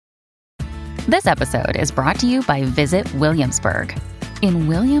This episode is brought to you by Visit Williamsburg. In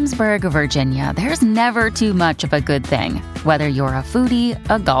Williamsburg, Virginia, there's never too much of a good thing. Whether you're a foodie,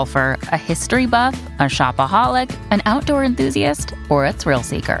 a golfer, a history buff, a shopaholic, an outdoor enthusiast, or a thrill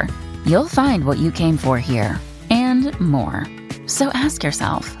seeker, you'll find what you came for here and more. So ask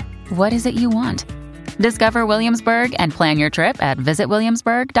yourself, what is it you want? Discover Williamsburg and plan your trip at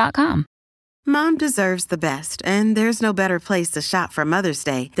visitwilliamsburg.com. Mom deserves the best, and there's no better place to shop for Mother's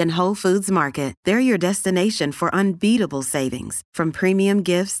Day than Whole Foods Market. They're your destination for unbeatable savings, from premium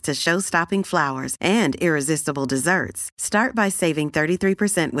gifts to show-stopping flowers and irresistible desserts. Start by saving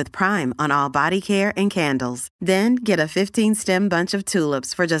 33% with Prime on all body care and candles. Then get a 15-stem bunch of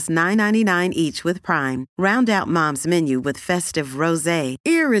tulips for just $9.99 each with Prime. Round out Mom's menu with festive rosé,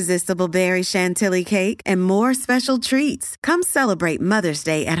 irresistible berry chantilly cake, and more special treats. Come celebrate Mother's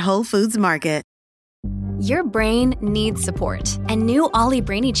Day at Whole Foods Market. Your brain needs support, and new Ollie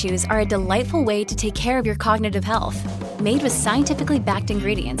Brainy Chews are a delightful way to take care of your cognitive health. Made with scientifically backed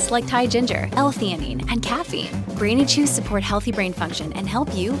ingredients like Thai ginger, L-theanine, and caffeine, Brainy Chews support healthy brain function and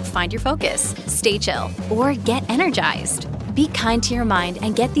help you find your focus, stay chill, or get energized. Be kind to your mind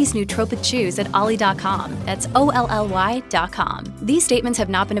and get these nootropic chews at ollie.com. That's OLLY.com. These statements have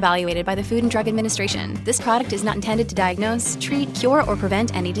not been evaluated by the Food and Drug Administration. This product is not intended to diagnose, treat, cure, or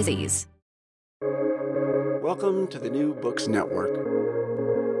prevent any disease. Welcome to the New Books Network.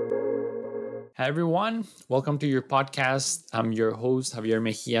 Hi, everyone. Welcome to your podcast. I'm your host, Javier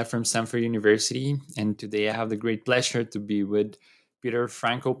Mejia from Stanford University. And today I have the great pleasure to be with Peter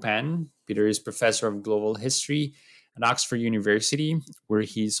Frankopan. Peter is professor of global history at Oxford University, where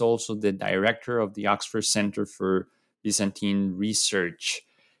he's also the director of the Oxford Center for Byzantine Research.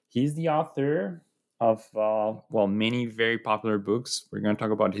 He's the author of, many very popular books. We're going to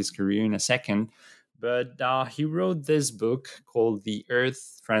talk about his career in a second. But he wrote this book called The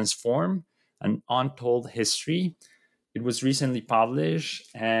Earth Transformed, an Untold History. It was recently published,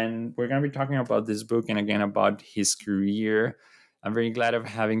 and we're going to be talking about this book and again about his career. I'm very glad of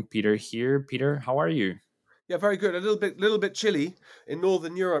having Peter here. Peter, how are you? Yeah, very good. A little bit chilly in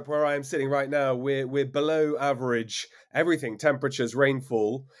Northern Europe, where I am sitting right now. We're below average everything, temperatures,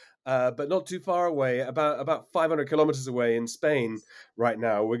 rainfall. But not too far away, about 500 kilometers away in Spain right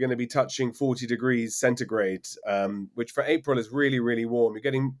now, we're going to be touching 40 degrees centigrade, which for April is really, really warm. You're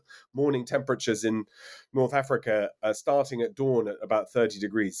getting morning temperatures in North Africa starting at dawn at about 30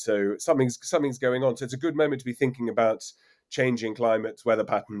 degrees. So something's going on. So it's a good moment to be thinking about changing climates, weather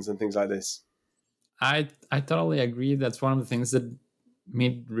patterns, and things like this. I totally agree. That's one of the things that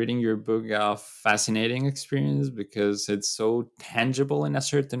made reading your book a fascinating experience, because it's so tangible in a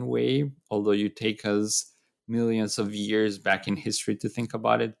certain way, although you take us millions of years back in history to think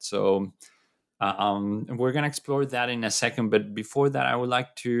about it. So we're going to explore that in a second. But before that, I would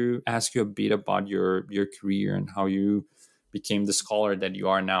like to ask you a bit about your career and how you became the scholar that you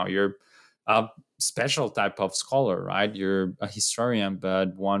are now. You're a special type of scholar, right? You're a historian,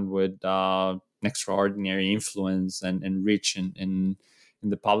 but one with an extraordinary influence and reach in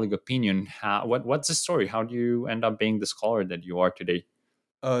the public opinion. What's the story? How do you end up being the scholar that you are today?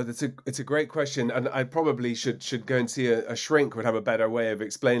 It's a great question, and I probably should go and see a shrink would have a better way of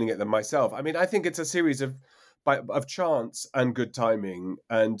explaining it than myself. I mean, I think it's a series of chance and good timing,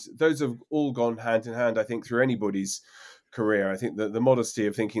 and those have all gone hand in hand, I think, through anybody's career. I think that the modesty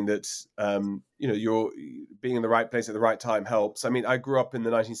of thinking that you're being in the right place at the right time helps. I mean, I grew up in the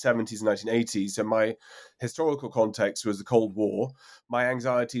 1970s and 1980s, so my historical context was the Cold War. My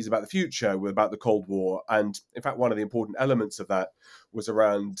anxieties about the future were about the Cold War, and in fact, one of the important elements of that was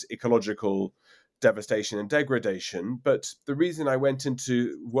around ecological devastation and degradation. But the reason I went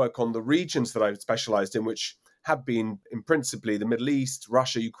into work on the regions that I specialized in, which have been in principally the Middle East,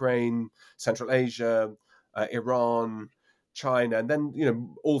 Russia, Ukraine, Central Asia, Iran, China, and then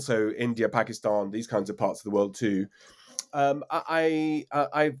also India, Pakistan, these kinds of parts of the world too. I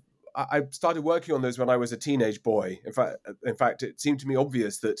started working on those when I was a teenage boy. In fact, it seemed to me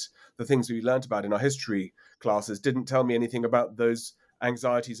obvious that the things we learned about in our history classes didn't tell me anything about those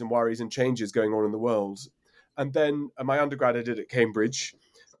anxieties and worries and changes going on in the world. And then my undergrad I did at Cambridge,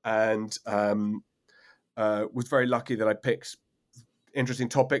 and was very lucky that I picked interesting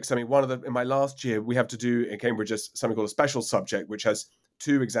topics. I mean, in my last year, we have to do in Cambridge something called a special subject, which has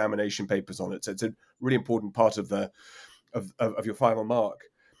 2 examination papers on it. So it's a really important part of your final mark.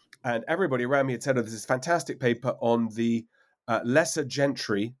 And everybody around me had said, there's this fantastic paper on the lesser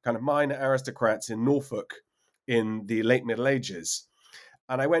gentry, kind of minor aristocrats in Norfolk in the late Middle Ages.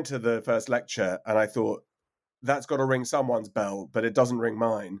 And I went to the first lecture and I thought, that's got to ring someone's bell, but it doesn't ring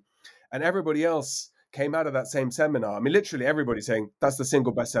mine. And everybody else came out of that same seminar. I mean, literally everybody saying that's the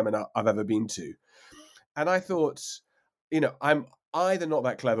single best seminar I've ever been to. And I thought, I'm either not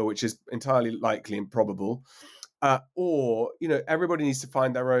that clever, which is entirely likely and probable, or, everybody needs to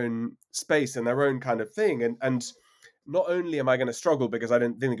find their own space and their own kind of thing. And not only am I going to struggle because I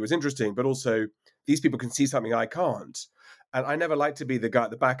didn't think it was interesting, but also these people can see something I can't. And I never like to be the guy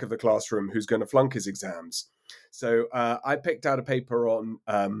at the back of the classroom who's going to flunk his exams. So I picked out a paper on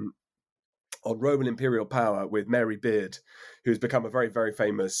Roman imperial power with Mary Beard, who's become a very, very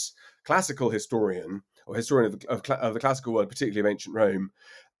famous classical historian, or historian of the classical world, particularly of ancient Rome.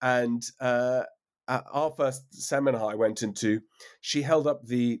 And at our first seminar I went into, she held up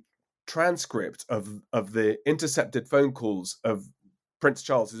the transcript of the intercepted phone calls of Prince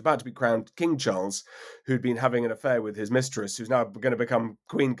Charles, who's about to be crowned King Charles, who'd been having an affair with his mistress, who's now going to become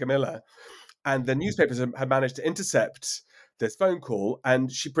Queen Camilla. And the newspapers had managed to intercept this phone call,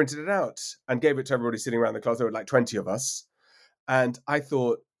 and she printed it out and gave it to everybody sitting around the class. There were like 20 of us. And I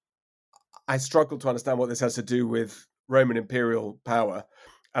thought, I struggled to understand what this has to do with Roman imperial power.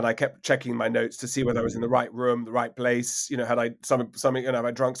 And I kept checking my notes to see whether I was in the right room, the right place. Had I something, had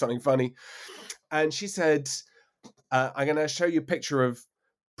I drunk something funny? And she said, I'm going to show you a picture of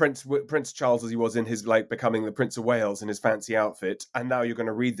Prince Charles as he was in his, becoming the Prince of Wales in his fancy outfit. And now you're going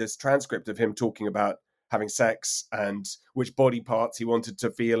to read this transcript of him talking about having sex and which body parts he wanted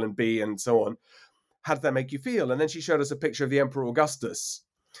to feel and be and so on. How did that make you feel? And then she showed us a picture of the Emperor Augustus.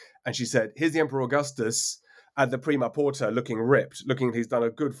 And she said, here's the Emperor Augustus at the prima porta, looking ripped, looking like he's done a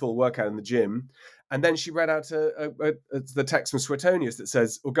good full workout in the gym. And then she read out the text from Suetonius that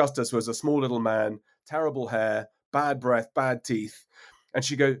says, Augustus was a small little man, terrible hair, bad breath, bad teeth. And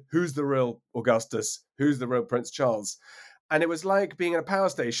she goes, who's the real Augustus? Who's the real Prince Charles? And it was like being at a power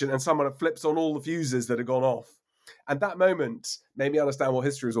station and someone flips on all the fuses that had gone off. And that moment made me understand what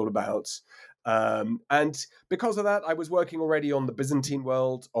history is all about. And because of that, I was working already on the Byzantine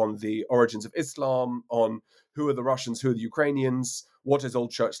world, on the origins of Islam, on who are the Russians, who are the Ukrainians, what is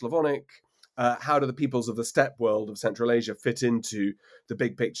Old Church Slavonic, how do the peoples of the steppe world of Central Asia fit into the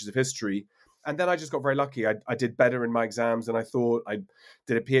big pictures of history. And then I just got very lucky. I did better in my exams than I thought. I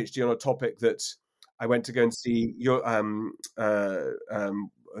did a PhD on a topic that I went to go and see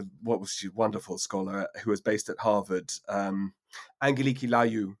what was she, wonderful scholar who was based at Harvard, Angeliki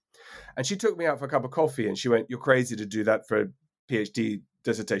Layu. And she took me out for a cup of coffee and she went, you're crazy to do that for a PhD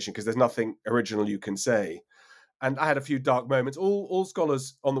dissertation because there's nothing original you can say. And I had a few dark moments. All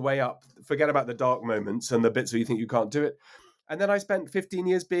scholars on the way up forget about the dark moments and the bits where you think you can't do it. And then I spent 15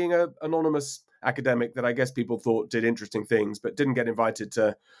 years being an anonymous academic that I guess people thought did interesting things, but didn't get invited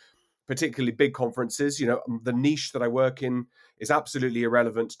to particularly big conferences. The niche that I work in is absolutely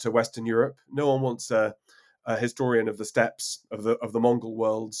irrelevant to Western Europe. No one wants a historian of the steppes of the Mongol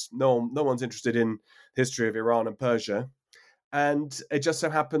worlds. No one's interested in the history of Iran and Persia. And it just so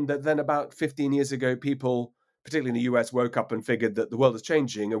happened that then about 15 years ago, people, particularly in the US, woke up and figured that the world is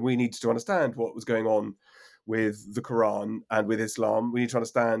changing and we needed to understand what was going on with the Quran and with Islam. We need to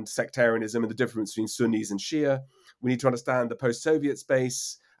understand sectarianism and the difference between Sunnis and Shia. We need to understand the post-Soviet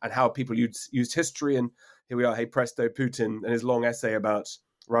space and how people used history. And here we are, hey presto, Putin and his long essay about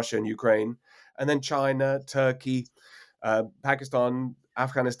Russia and Ukraine. And then China, Turkey, Pakistan,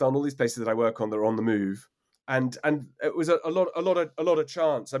 Afghanistan, all these places that I work on that are on the move. And it was a lot of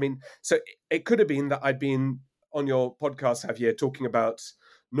chance. I mean, so it could have been that I'd been on your podcast, Javier, talking about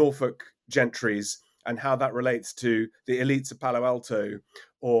Norfolk gentries and how that relates to the elites of Palo Alto,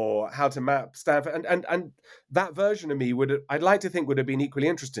 or how to map Stanford. And that version of me I'd like to think would have been equally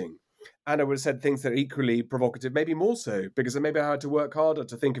interesting. And I would have said things that are equally provocative, maybe more so, because maybe I had to work harder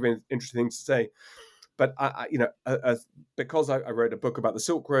to think of interesting things to say. But because I wrote a book about the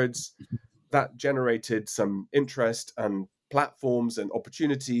Silk Roads, that generated some interest and platforms and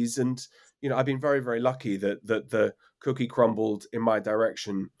opportunities. And I've been very, very lucky that the cookie crumbled in my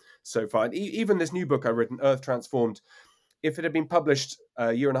direction so far. And even this new book I've written, Earth Transformed, if it had been published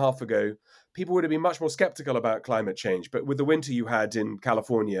a year and a half ago, people would have been much more skeptical about climate change. But with the winter you had in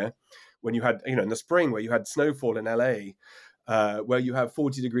California, when you had, in the spring where you had snowfall in LA, where you have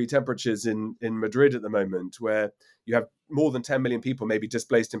 40-degree temperatures in Madrid at the moment, where you have more than 10 million people maybe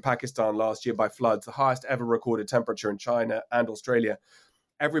displaced in Pakistan last year by floods, the highest ever recorded temperature in China and Australia,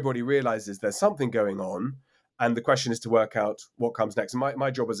 everybody realizes there's something going on. And the question is to work out what comes next. And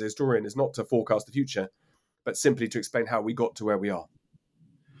my job as a historian is not to forecast the future, but simply to explain how we got to where we are.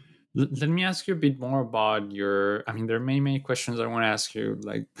 Let me ask you a bit more about there are many questions I want to ask you,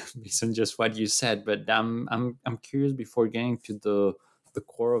 like based on just what you said, but I'm curious before getting to the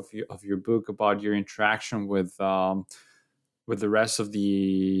core of your book about your interaction with with the rest of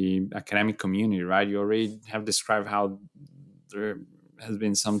the academic community, right? You already have described how there has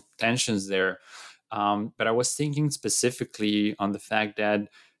been some tensions there. But I was thinking specifically on the fact that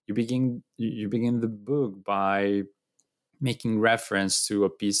you begin the book by making reference to a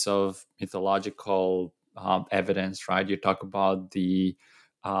piece of mythological evidence, right? You talk about the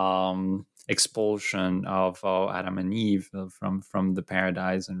expulsion of Adam and Eve from the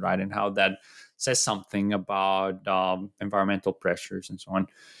paradise, and right, and how that says something about environmental pressures and so on,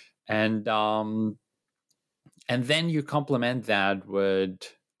 and then you complement that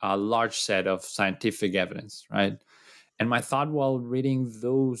with a large set of scientific evidence, right? And my thought while reading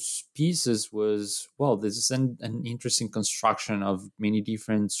those pieces was, well, this is an interesting construction of many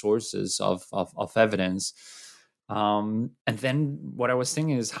different sources of evidence. And then what I was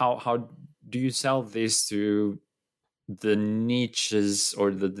thinking is, how do you sell this to the niches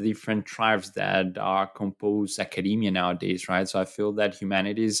or the different tribes that are compose academia nowadays, right? So I feel that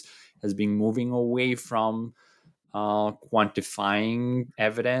humanities has been moving away from quantifying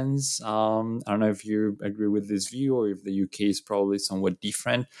evidence. I don't know if you agree with this view or if the UK is probably somewhat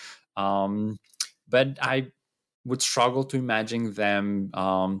different. But I would struggle to imagine them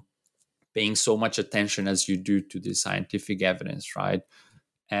paying so much attention as you do to the scientific evidence, right?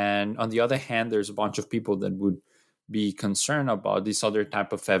 And on the other hand, there's a bunch of people that would be concerned about this other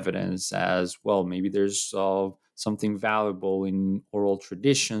type of evidence as well. Maybe there's something valuable in oral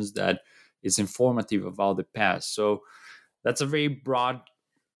traditions that is informative about the past. So that's a very broad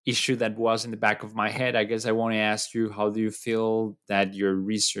issue that was in the back of my head. I guess I want to ask you, how do you feel that your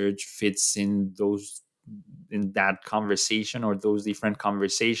research fits in that conversation or those different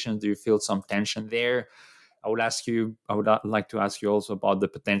conversations? Do you feel some tension there? I would like to ask you also about the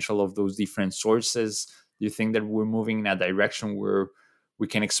potential of those different sources. Do you think that we're moving in a direction where we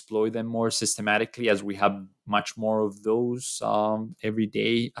can exploit them more systematically as we have much more of those every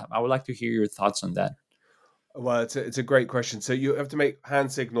day? I would like to hear your thoughts on that. Well, it's a great question. So you have to make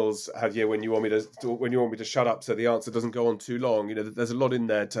hand signals, Javier, when you want me to shut up, so the answer doesn't go on too long. There's a lot in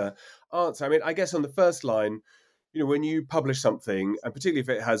there to answer. I mean, I guess on the first line, when you publish something, and particularly if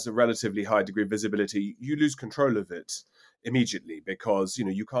it has a relatively high degree of visibility, you lose control of it immediately, because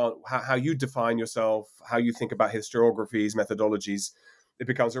you can't, how you define yourself, how you think about historiographies, methodologies, it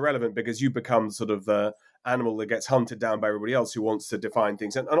becomes irrelevant, because you become sort of the animal that gets hunted down by everybody else who wants to define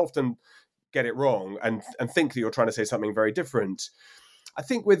things, and often get it wrong and think that you're trying to say something very different. I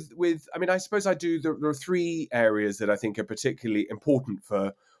think I mean, I suppose there are three areas that I think are particularly important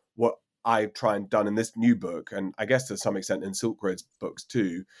for what I try and done in this new book, and I guess to some extent in Silk Road's books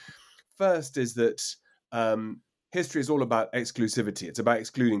too. First is that history is all about exclusivity. It's about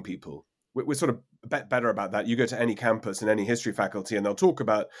excluding people. We're sort of a bit better about that. You go to any campus in any history faculty and they'll talk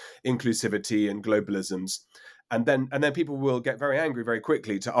about inclusivity and globalisms. And then people will get very angry very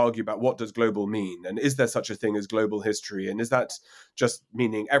quickly to argue about what does global mean, and is there such a thing as global history, and is that just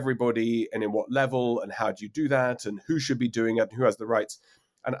meaning everybody, and in what level, and how do you do that, and who should be doing it, and who has the rights.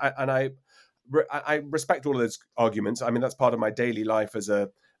 And I respect all of those arguments. I mean, that's part of my daily life as a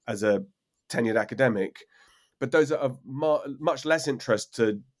tenured academic, but those are of much less interest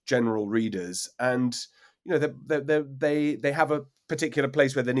to general readers, and they have a particular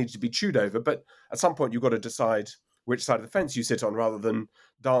place where they need to be chewed over, but at some point you've got to decide which side of the fence you sit on, rather than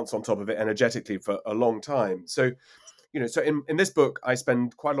dance on top of it energetically for a long time. So in this book I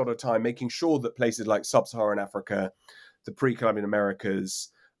spend quite a lot of time making sure that places like sub-Saharan Africa, the pre-Columbian Americas,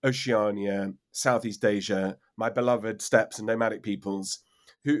 Oceania, Southeast Asia, my beloved steppes and nomadic peoples,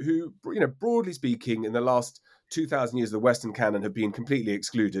 who broadly speaking, in the last 2,000 years of the Western canon have been completely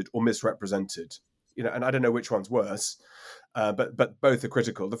excluded or misrepresented. And I don't know which one's worse, but both are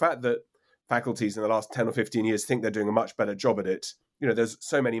critical. The fact that faculties in the last 10 or 15 years think they're doing a much better job at it, there's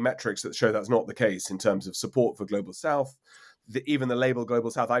so many metrics that show that's not the case in terms of support for Global South. Even the label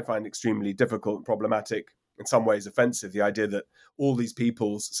Global South I find extremely difficult and problematic, in some ways offensive, the idea that all these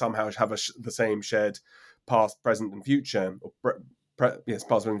peoples somehow have the same shared past, present and future, past,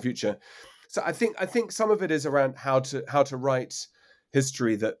 present and future. So I think some of it is around how to write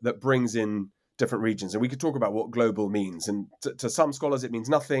history that brings in different regions. And we could talk about what global means. And to some scholars, it means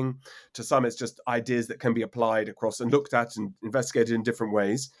nothing. To some, it's just ideas that can be applied across and looked at and investigated in different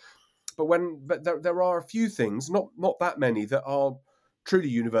ways. But there are a few things, not that many, that are truly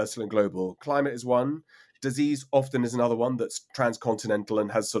universal and global. Climate is one. Disease often is another one that's transcontinental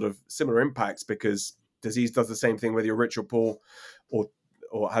and has sort of similar impacts, because disease does the same thing whether you're rich or poor,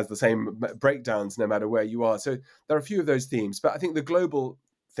 or has the same breakdowns no matter where you are. So there are a few of those themes. But I think the global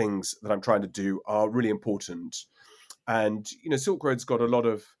things that I'm trying to do are really important. And, Silk Road's got a lot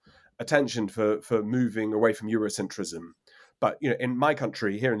of attention for moving away from Eurocentrism. But in my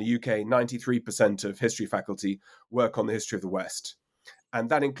country, here in the UK, 93% of history faculty work on the history of the West. And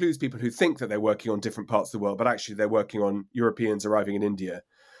that includes people who think that they're working on different parts of the world, but actually they're working on Europeans arriving in India,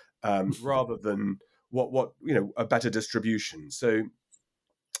 rather than what a better distribution. So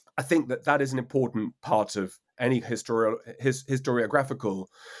I think that is an important part of any historiographical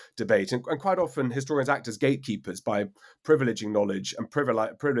debate. And quite often historians act as gatekeepers by privileging knowledge and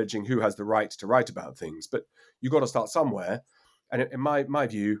privileging who has the right to write about things. But you've got to start somewhere. And in my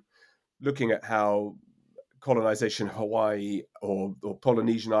view, looking at how colonization of Hawaii or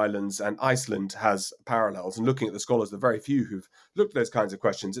Polynesian islands and Iceland has parallels, and looking at the scholars, the very few who've looked at those kinds of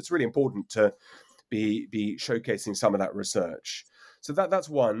questions, it's really important to be showcasing some of that research. So that's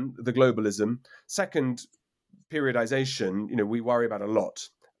one, the globalism. Second, periodization, we worry about a lot.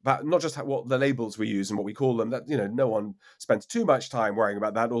 But not just what the labels we use and what we call them, that, no one spends too much time worrying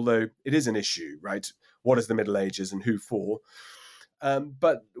about that, although it is an issue, right? What is the Middle Ages and who for?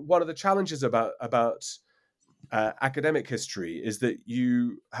 But one of the challenges about academic history is that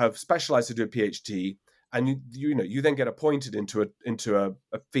you have specialized to do a PhD, and you then get appointed into a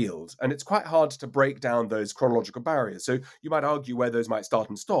field, and it's quite hard to break down those chronological barriers. So you might argue where those might start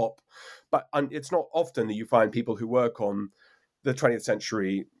and stop, but it's not often that you find people who work on the 20th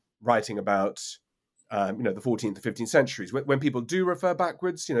century writing about the 14th and 15th centuries. When people do refer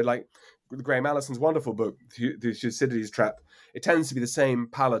backwards, like Graham Allison's wonderful book, The Thucydides Trap, it tends to be the same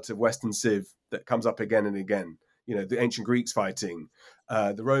palette of Western civ that comes up again and again. The ancient Greeks fighting,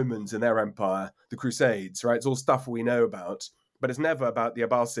 the Romans and their empire, the Crusades, right? It's all stuff we know about, but it's never about the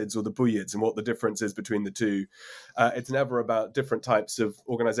Abbasids or the Buyids and what the difference is between the two. It's never about different types of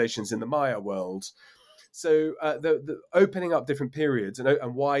organizations in the Maya world. So the opening up different periods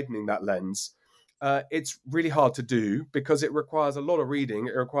and widening that lens, it's really hard to do because it requires a lot of reading.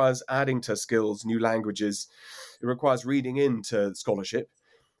 It requires adding to skills, new languages. It requires reading into scholarship.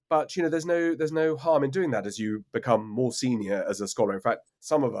 But there's no harm in doing that as you become more senior as a scholar. In fact,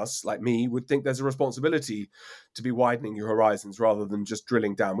 some of us, like me, would think there's a responsibility to be widening your horizons rather than just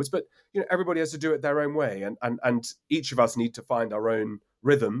drilling downwards. But everybody has to do it their own way, and each of us need to find our own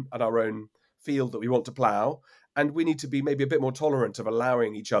rhythm and our own field that we want to plough. And we need to be maybe a bit more tolerant of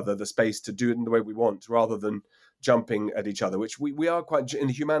allowing each other the space to do it in the way we want, rather than jumping at each other, which we are quite, in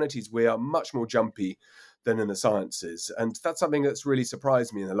the humanities, we are much more jumpy than in the sciences. And that's something that's really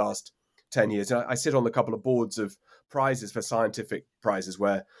surprised me in the last 10 years. And I sit on a couple of boards of prizes for scientific prizes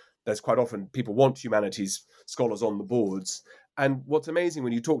where there's quite often people want humanities scholars on the boards. And what's amazing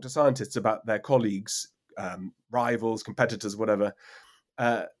when you talk to scientists about their colleagues, rivals, competitors, whatever,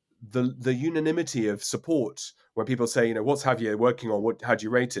 the unanimity of support when people say, what's Javier working on? How do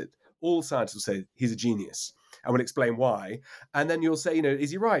you rate it? All scientists will say he's a genius. And will explain why. And then you'll say,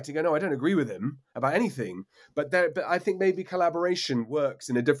 is he right? And go, no, I don't agree with him about anything. But I think maybe collaboration works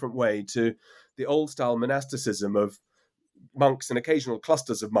in a different way to the old style monasticism of monks and occasional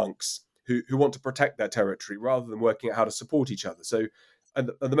clusters of monks who want to protect their territory rather than working out how to support each other. So at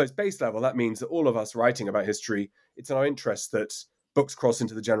the most base level, that means that all of us writing about history, it's in our interest that books cross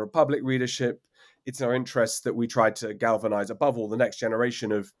into the general public readership. It's in our interest that we try to galvanize above all the next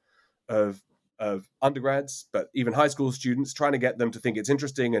generation of undergrads, but even high school students, trying to get them to think it's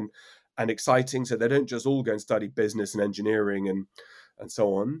interesting and exciting, so they don't just all go and study business and engineering and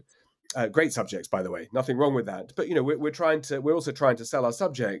so on. Great subjects, by the way, nothing wrong with that. But we're also trying to sell our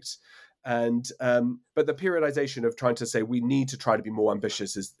subject, and but the periodization of trying to say we need to try to be more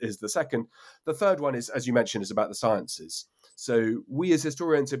ambitious is the second. The third one is, as you mentioned, is about the sciences. So we as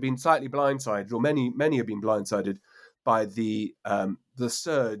historians have been slightly blindsided, or many have been blindsided by the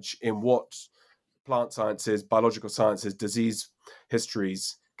surge in what plant sciences, biological sciences, disease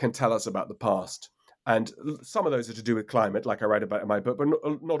histories can tell us about the past. And some of those are to do with climate, like I write about in my book, but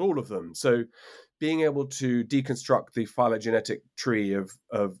not all of them. So being able to deconstruct the phylogenetic tree of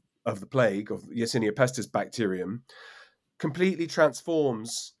the plague, of Yersinia pestis bacterium, completely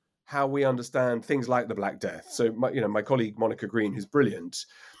transforms how we understand things like the Black Death. So my colleague Monica Green, who's brilliant,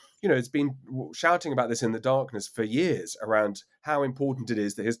 has been shouting about this in the darkness for years around how important it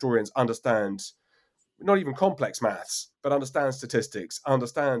is that historians understand not even complex maths, but understand statistics,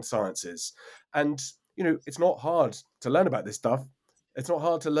 understand sciences. And, it's not hard to learn about this stuff. It's not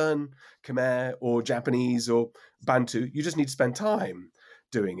hard to learn Khmer or Japanese or Bantu. You just need to spend time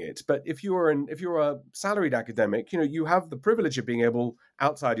doing it. But if you're a salaried academic, you have the privilege of being able,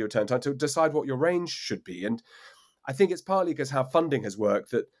 outside your turn time, to decide what your range should be. And I think it's partly because how funding has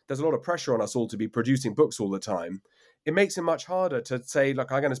worked that there's a lot of pressure on us all to be producing books all the time. It makes it much harder to say,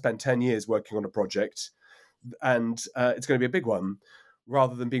 look, I'm going to spend 10 years working on a project and it's going to be a big one.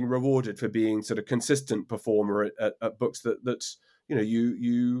 rather than being rewarded for being sort of consistent performer at books that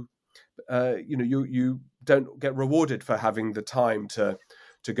you don't get rewarded for having the time to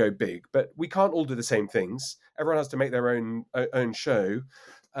go big. But we can't all do the same things. Everyone has to make their own show.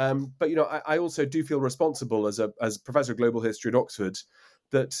 But I also do feel responsible as Professor of Global History at Oxford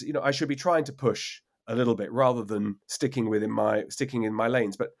that I should be trying to push a little bit rather than sticking in my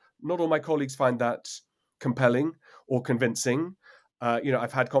lanes. But not all my colleagues find that compelling or convincing.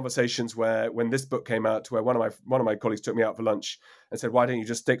 I've had conversations where, when this book came out, where one of my colleagues took me out for lunch and said, "Why don't you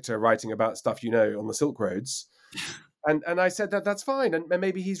just stick to writing about stuff on the Silk Roads?" And I said that's fine, and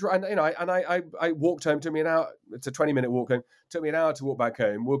maybe he's right. And I walked home. Took me an hour. It's a 20-minute walk home. Took me an hour to walk back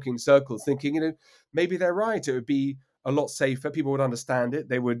home, walking in circles, thinking maybe they're right. It would be a lot safer. People would understand it.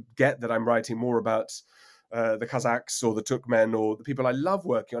 They would get that I'm writing more about the Kazakhs or the Turkmen or the people I love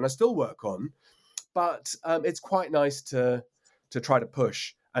working on. I still work on, but it's quite nice to try to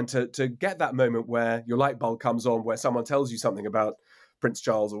push and to get that moment where your light bulb comes on, where someone tells you something about Prince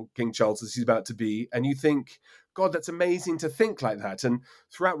Charles or King Charles as he's about to be, and you think, God, that's amazing to think like that. And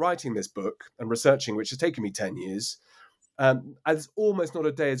throughout writing this book and researching, which has taken me 10 years, there's almost not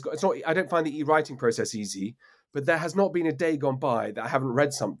a day. I don't find the writing process easy, but there has not been a day gone by that I haven't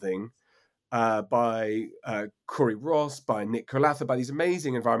read something by Corey Ross, by Nick Colather, by these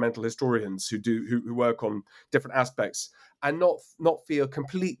amazing environmental historians who work on different aspects, and not feel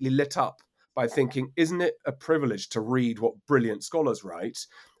completely lit up by thinking, isn't it a privilege to read what brilliant scholars write?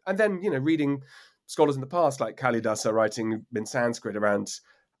 And then, reading scholars in the past like Kalidasa writing in Sanskrit around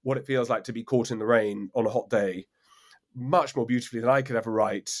what it feels like to be caught in the rain on a hot day, much more beautifully than I could ever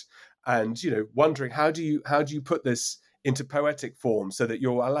write. And, wondering how do you put this into poetic form so that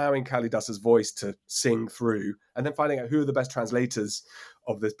you're allowing Kalidasa's voice to sing through, and then finding out who are the best translators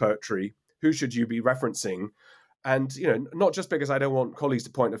of this poetry, who should you be referencing. And, not just because I don't want colleagues to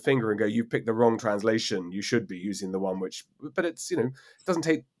point a finger and go, "You've picked the wrong translation. You should be using the one which," but it's, it doesn't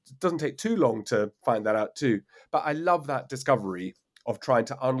take too long to find that out too. But I love that discovery of trying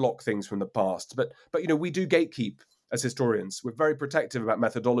to unlock things from the past. But we do gatekeep as historians. We're very protective about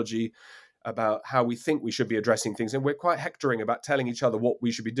methodology, about how we think we should be addressing things. And we're quite hectoring about telling each other what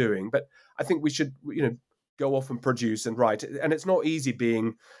we should be doing. But I think we should, go off and produce and write. And it's not easy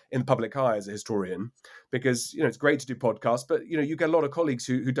being in the public eye as a historian, because, it's great to do podcasts, but, you get a lot of colleagues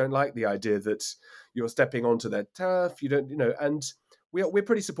who don't like the idea that you're stepping onto their turf. You don't, and we're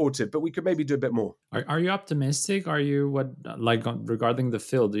pretty supportive, but we could maybe do a bit more. Are you optimistic? Are you regarding the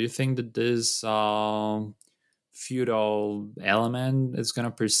field? Do you think that this feudal element is going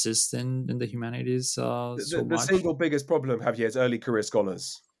to persist in the humanities the single biggest problem, Javier, is early career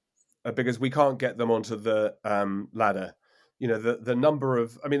scholars, because we can't get them onto the ladder. The number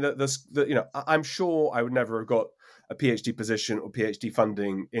of, I'm sure I would never have got a PhD position or PhD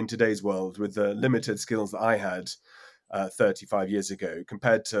funding in today's world with the limited skills that I had 35 years ago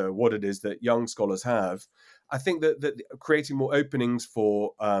compared to what it is that young scholars have. I think that creating more openings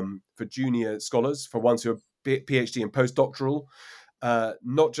for junior scholars, for ones who are PhD and postdoctoral,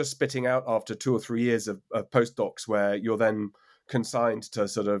 not just spitting out after 2 or 3 years of postdocs where you're then consigned to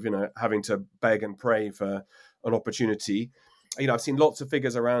sort of, having to beg and pray for an opportunity. I've seen lots of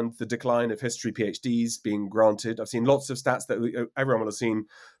figures around the decline of history PhDs being granted. I've seen lots of stats that everyone will have seen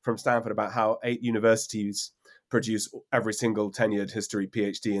from Stanford about how 8 universities produce every single tenured history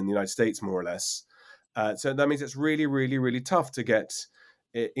PhD in the United States, more or less. So that means it's really, really, really tough to get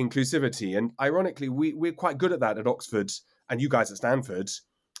inclusivity. And ironically, we're quite good at that at Oxford, and you guys at Stanford,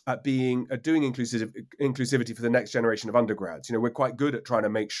 at doing inclusivity for the next generation of undergrads. We're quite good at trying to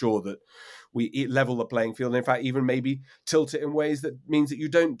make sure that we level the playing field, and in fact, even maybe tilt it in ways that means that you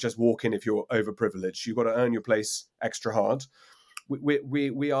don't just walk in if you're overprivileged. You've got to earn your place extra hard.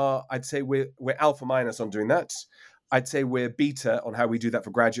 We are, I'd say we're alpha minus on doing that. I'd say we're beta on how we do that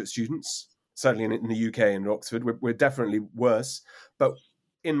for graduate students, certainly in the UK and Oxford. We're definitely worse. But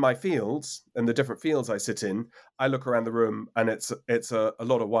in my fields and the different fields I sit in, I look around the room and it's a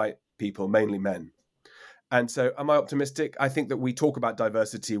lot of white people, mainly men. And so am I optimistic? I think that we talk about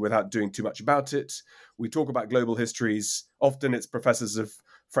diversity without doing too much about it. We talk about global histories. Often it's professors of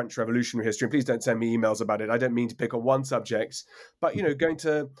French Revolutionary history. And please don't send me emails about it. I don't mean to pick on one subject, but, going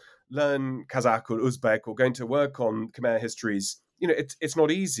to learn Kazakh or Uzbek or going to work on Khmer histories, it's not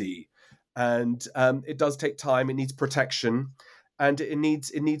easy. And it does take time. It needs protection. And it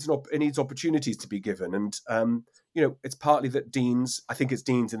needs opportunities to be given. And, it's partly that I think it's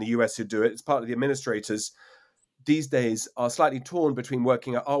deans in the US who do it. It's partly the administrators these days are slightly torn between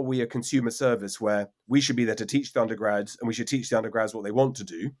working out, are we a consumer service where we should be there to teach the undergrads and we should teach the undergrads what they want to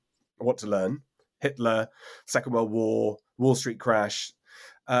do, what to learn, Hitler, Second World War, Wall Street crash?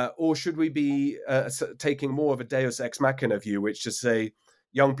 Or should we be taking more of a deus ex machina view, which just say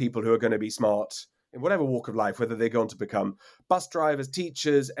young people who are going to be smart in whatever walk of life, whether they go on to become bus drivers,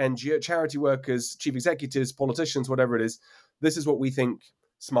 teachers, NGO, charity workers, chief executives, politicians, whatever it is, this is what we think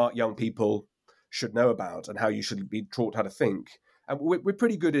smart young people should know about and how you should be taught how to think. And we're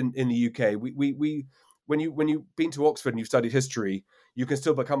pretty good in the UK. We when you've been to Oxford and you've studied history, you can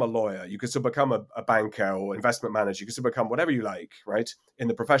still become a lawyer, you can still become a banker or investment manager, you can still become whatever you like, right, in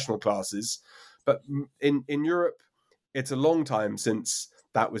the professional classes. But in Europe, it's a long time since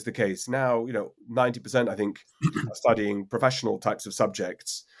that was the case. Now, 90%, I think, are studying professional types of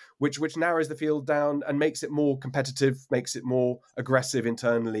subjects, which narrows the field down and makes it more competitive, makes it more aggressive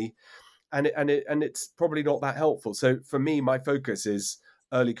internally. And it's probably not that helpful. So for me, my focus is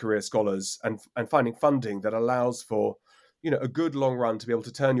early career scholars and finding funding that allows for, a good long run to be able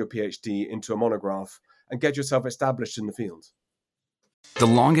to turn your PhD into a monograph and get yourself established in the field. The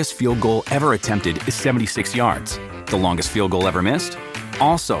longest field goal ever attempted is 76 yards. The longest field goal ever missed?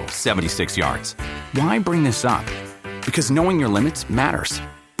 Also 76 yards. Why bring this up? Because knowing your limits matters,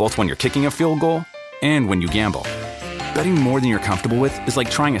 both when you're kicking a field goal and when you gamble. Betting more than you're comfortable with is like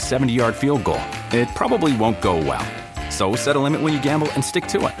trying a 70-yard field goal. It probably won't go well. So set a limit when you gamble and stick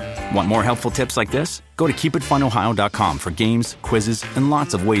to it. Want more helpful tips like this? Go to keepitfunohio.com for games, quizzes, and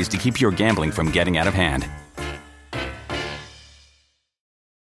lots of ways to keep your gambling from getting out of hand.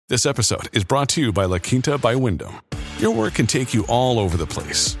 This episode is brought to you by La Quinta by Wyndham. Your work can take you all over the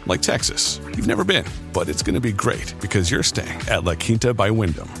place, like Texas. You've never been, but it's going to be great because you're staying at La Quinta by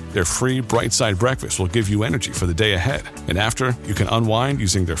Wyndham. Their free Bright Side breakfast will give you energy for the day ahead. And after, you can unwind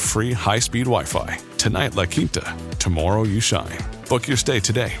using their free high-speed Wi-Fi. Tonight, La Quinta. Tomorrow, you shine. Book your stay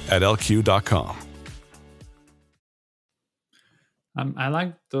today at lq.com. I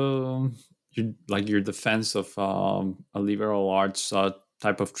like your defense of a liberal arts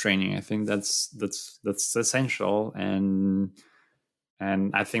type of training. I think that's essential, and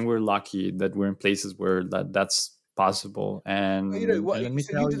I think we're lucky that we're in places where that's possible. And you do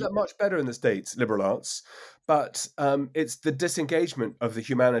that much better in the States, liberal arts, but it's the disengagement of the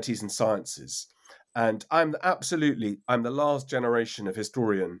humanities and sciences. And I'm the last generation of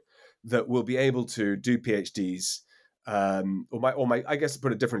historian that will be able to do PhDs, I guess to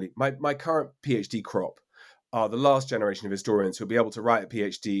put it differently, my current PhD crop are the last generation of historians who'll be able to write a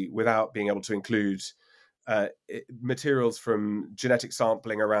PhD without being able to include materials from genetic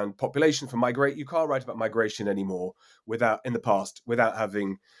sampling around population for migrate. You can't write about migration anymore without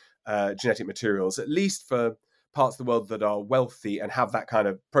having genetic materials, at least for parts of the world that are wealthy and have that kind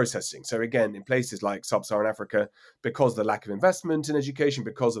of processing. So again, in places like sub-Saharan Africa, because of the lack of investment in education,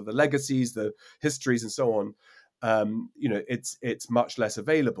 because of the legacies, the histories, and so on, it's much less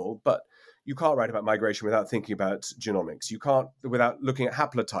available. But you can't write about migration without thinking about genomics. You can't without looking at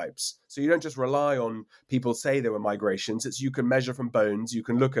haplotypes. So you don't just rely on people say there were migrations. It's you can measure from bones. You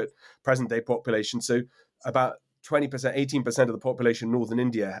can look at present day population. So about 20%, 18% of the population in northern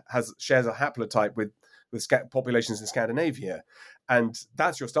India shares a haplotype with populations in Scandinavia. And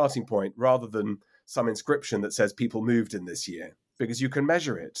that's your starting point rather than some inscription that says people moved in this year, because you can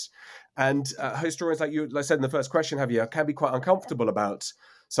measure it. And historians like you, like I said in the first question, Javier, can be quite uncomfortable about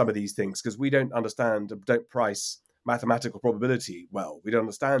some of these things because we don't price mathematical probability well. We don't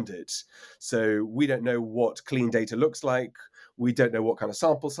understand it. So we don't know what clean data looks like. We don't know what kind of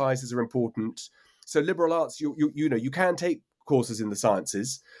sample sizes are important. So liberal arts, you can take courses in the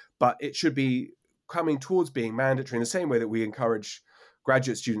sciences, but it should be coming towards being mandatory in the same way that we encourage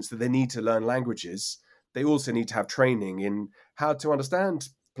graduate students that they need to learn languages. They also need to have training in how to understand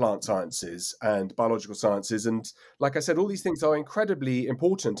plant sciences and biological sciences. And like I said, all these things are incredibly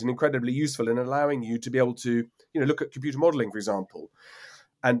important and incredibly useful in allowing you to be able to, look at computer modeling, for example.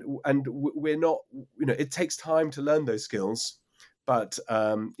 And we're not, it takes time to learn those skills. But,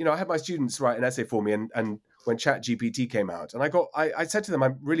 I had my students write an essay for me and when ChatGPT came out, and I said to them,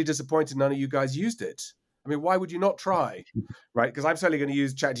 I'm really disappointed none of you guys used it. I mean, why would you not try, right? Because I'm certainly going to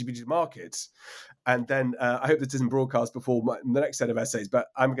use ChatGPT to market. And then I hope this isn't broadcast before the next set of essays, but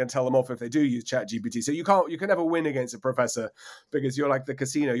I'm going to tell them off if they do use ChatGPT. So you can never win against a professor because you're like the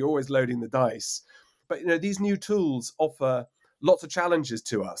casino. You're always loading the dice. But, these new tools offer lots of challenges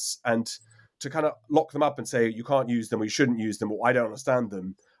to us. And to kind of lock them up and say, you can't use them or you shouldn't use them or I don't understand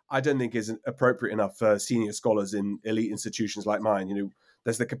them, I don't think is appropriate enough for senior scholars in elite institutions like mine.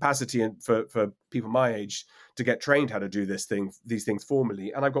 There's the capacity for people my age to get trained how to do these things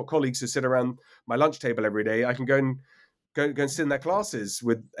formally. And I've got colleagues who sit around my lunch table every day. I can go and sit in their classes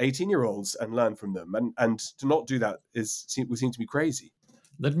with 18-year-olds and learn from them. And to not do that would seem to be crazy.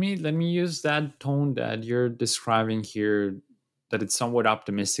 Let me use that tone that you're describing here, that it's somewhat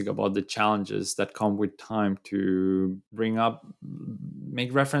optimistic about the challenges that come with time, to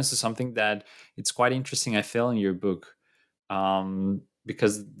make reference to something that it's quite interesting, I feel, in your book.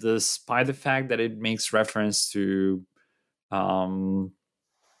 Because despite the fact that it makes reference to um,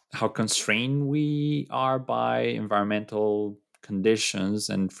 how constrained we are by environmental conditions,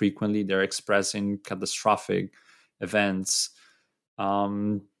 and frequently they're expressed in catastrophic events,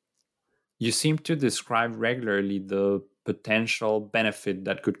 um, you seem to describe regularly the potential benefit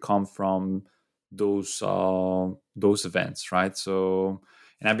that could come from those events, right? So,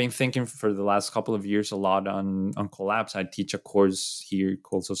 and I've been thinking for the last couple of years a lot on collapse. I teach a course here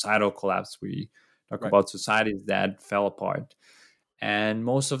called Societal Collapse. We talk Right. about societies that fell apart, and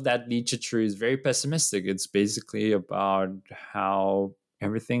most of that literature is very pessimistic. It's basically about how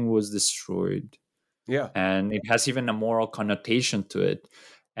everything was destroyed, Yeah. and it has even a moral connotation to it.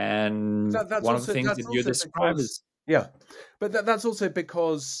 And That's one of the also things that's that you also describe because is, yeah, but that's also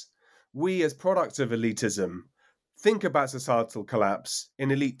because we, as products of elitism, think about societal collapse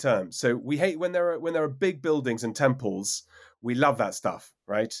in elite terms. So we hate when there are big buildings and temples. We love that stuff,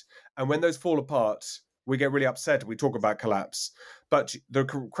 right? And when those fall apart, we get really upset. We talk about collapse. But the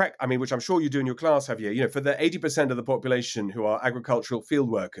correct, I mean, which I'm sure you do in your class, Javier. You know, for the 80% of the population who are agricultural field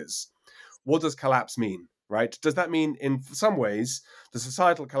workers, what does collapse mean? Right? Does that mean, in some ways, the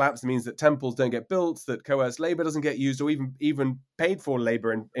societal collapse means that temples don't get built, that coerced labor doesn't get used, or even paid for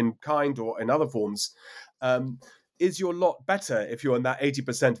labor in kind or in other forms? Is your lot better if you're in that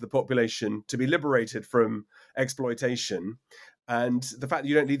 80% of the population to be liberated from exploitation? And the fact that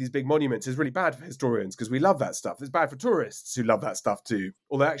you don't need these big monuments is really bad for historians, because we love that stuff. It's bad for tourists who love that stuff too,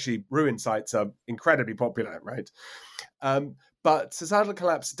 although actually ruin sites are incredibly popular, right? But societal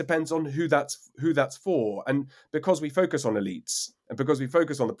collapse depends on who that's for, and because we focus on elites, and because we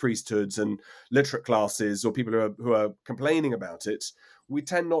focus on the priesthoods and literate classes or people who are complaining about it, we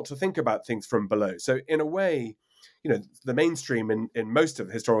tend not to think about things from below. So in a way, you know, the mainstream in most of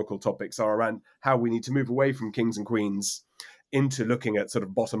the historical topics are around how we need to move away from kings and queens into looking at sort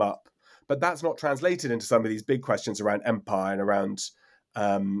of bottom up, but that's not translated into some of these big questions around empire and around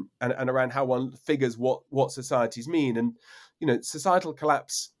and around how one figures what societies mean. And you know, societal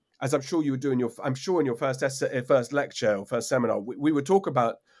collapse, as I'm sure you would do in your first essay, first lecture or first seminar, we would talk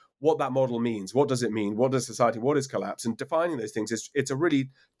about what that model means. What does it mean? What is society? What is collapse? And defining those things it's a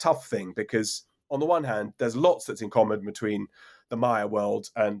really tough thing, because on the one hand, there's lots that's in common between the Maya world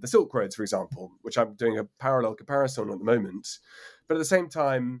and the Silk Roads, for example, which I'm doing a parallel comparison on at the moment. But at the same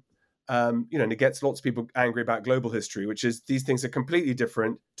time, you know, and it gets lots of people angry about global history, which is these things are completely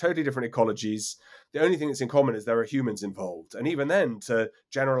different, totally different ecologies. The only thing that's in common is there are humans involved. And even then, to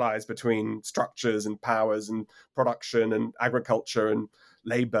generalize between structures and powers and production and agriculture and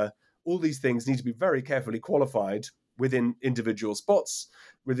labor, all these things need to be very carefully qualified within individual spots,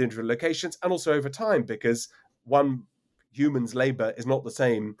 within individual locations, and also over time, because one human's labor is not the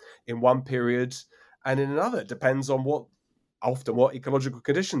same in one period and in another. It depends on what ecological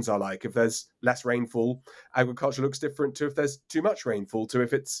conditions are like. If there's less rainfall, agriculture looks different to if there's too much rainfall, to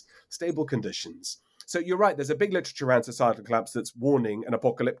if it's stable conditions. So you're right, there's a big literature around societal collapse that's warning and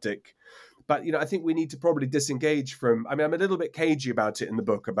apocalyptic. But, you know, I think we need to probably disengage from, I mean, I'm a little bit cagey about it in the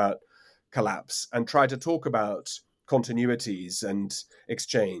book about collapse, and try to talk about continuities and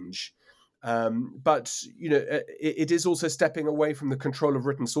exchange. But, you know, it is also stepping away from the control of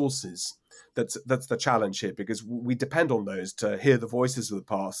written sources. That's the challenge here, because we depend on those to hear the voices of the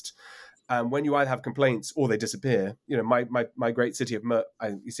past. And when you either have complaints or they disappear, you know, my great city of Merv,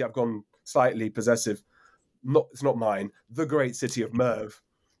 you see, I've gone slightly possessive. It's not mine. The great city of Merv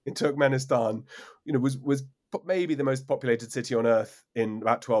in Turkmenistan, you know, was maybe the most populated city on earth in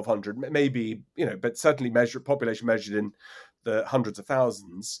about 1200, maybe, you know, but certainly population measured in the hundreds of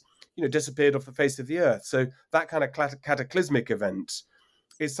thousands, you know, disappeared off the face of the earth. So that kind of cataclysmic event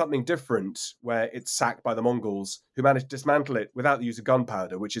is something different, where it's sacked by the Mongols, who managed to dismantle it without the use of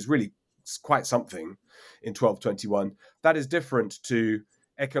gunpowder, which is really quite something in 1221. That is different to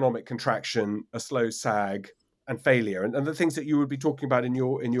economic contraction, a slow sag, and failure, and the things that you would be talking about in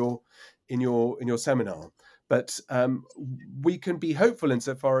your seminar. But we can be hopeful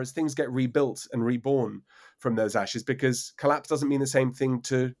insofar as things get rebuilt and reborn from those ashes, because collapse doesn't mean the same thing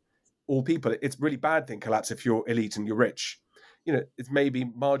to all people. It's a really bad thing, collapse, if you're elite and you're rich. You know, it's maybe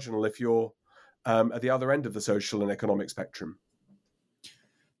marginal if you're at the other end of the social and economic spectrum.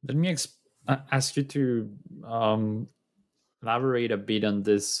 Let me ask you to elaborate a bit on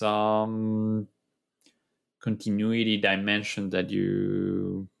this continuity dimension that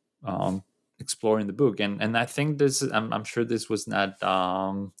you explore in the book. And I think this, I'm sure this was not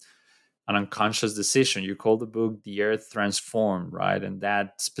an unconscious decision. You call the book "The Earth Transformed," right? And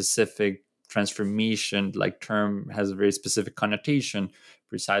that specific transformation, like, term has a very specific connotation,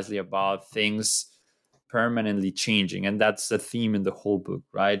 precisely about things permanently changing, and that's a theme in the whole book,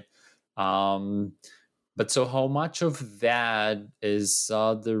 right? But so, how much of that is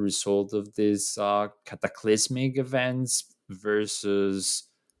the result of these cataclysmic events versus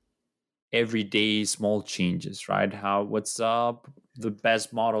everyday small changes, right? What's the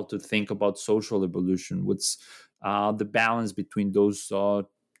best model to think about social evolution? What's the balance between those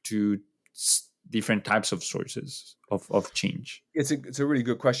two different types of sources of change? It's a really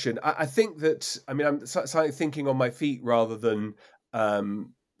good question. I think that, I mean, I'm slightly thinking on my feet rather than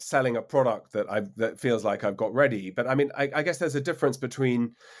selling a product that feels like I've got ready. But I mean, I guess there's a difference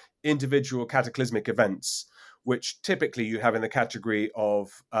between individual cataclysmic events, which typically you have in the category of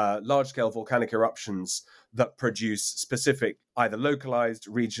large-scale volcanic eruptions that produce specific, either localized,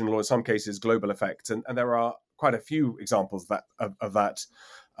 regional, or in some cases global effects. And there are quite a few examples of that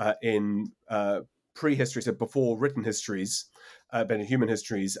in prehistory, so before written histories, but in human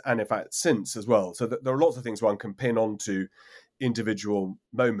histories, and in fact since as well. So there are lots of things one can pin onto individual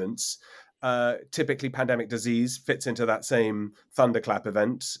moments. Typically, pandemic disease fits into that same thunderclap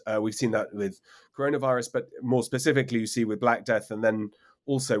event. We've seen that with coronavirus, but more specifically, you see with Black Death, and then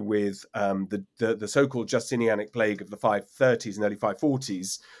also with the so-called Justinianic plague of the 530s and early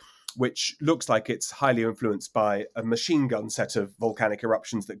 540s, which looks like it's highly influenced by a machine gun set of volcanic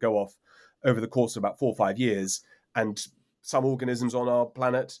eruptions that go off over the course of about 4 or 5 years. And some organisms on our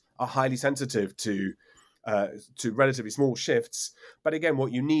planet are highly sensitive to relatively small shifts. But again,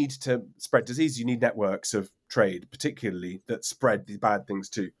 what you need to spread disease, you need networks of trade, particularly, that spread these bad things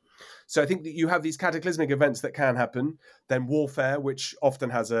too. So I think that you have these cataclysmic events that can happen, then warfare, which often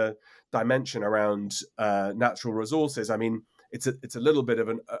has a dimension around natural resources. I mean, it's a little bit of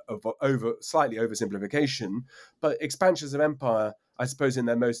slightly oversimplification, but expansions of empire, I suppose, in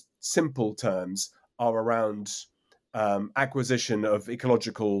their most simple terms, are around acquisition of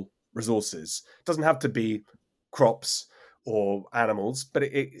ecological resources. It doesn't have to be crops or animals, but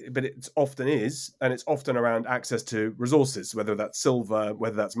it often is, and it's often around access to resources, whether that's silver,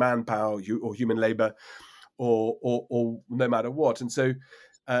 whether that's manpower or human labor, or no matter what. And so,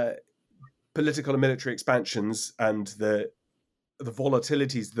 political and military expansions and the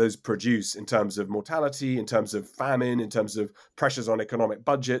volatilities those produce in terms of mortality, in terms of famine, in terms of pressures on economic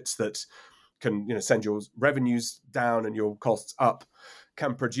budgets that can send your revenues down and your costs up,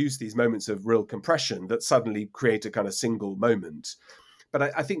 can produce these moments of real compression that suddenly create a kind of single moment.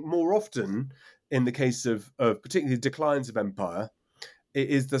 But I think more often, in the case of particularly declines of empire, it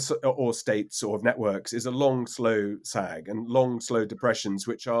is or states or of networks, is a long, slow sag and long, slow depressions,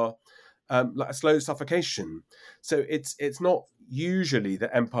 which are like a slow suffocation. So it's not usually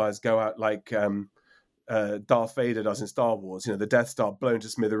that empires go out like Darth Vader does in Star Wars, the Death Star blown to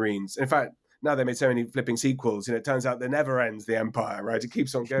smithereens. In fact, now they made so many flipping sequels, it turns out there never ends, the empire, right? It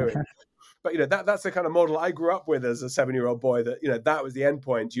keeps on going. But that's the kind of model I grew up with as a 7-year-old boy, that that was the end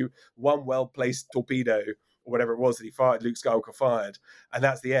point. One well-placed torpedo or whatever it was that Luke Skywalker fired, and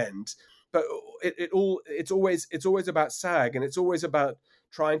that's the end. But it's always about sag, and it's always about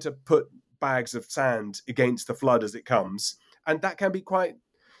trying to put bags of sand against the flood as it comes, and that can be quite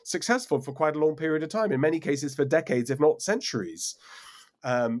successful for quite a long period of time. In many cases, for decades, if not centuries,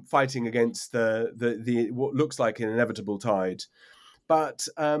 fighting against the what looks like an inevitable tide. But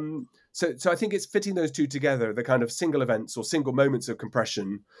so I think it's fitting those two together, the kind of single events or single moments of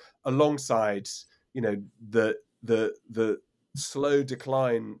compression, alongside the slow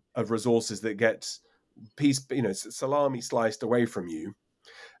decline of resources that get salami sliced away from you,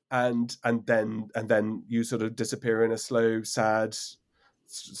 and then you sort of disappear in a slow, sad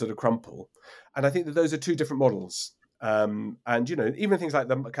sort of crumple. And I think that those are two different models. And even things like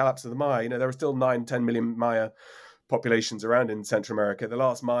the collapse of the Maya, there are still 9-10 million Maya populations around in Central America. The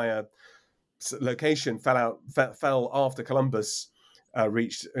last Maya location fell after Columbus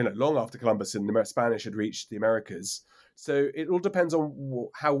reached, long after Columbus and the Spanish had reached the Americas. So it all depends on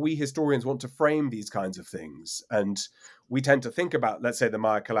how we historians want to frame these kinds of things. And we tend to think about, let's say, the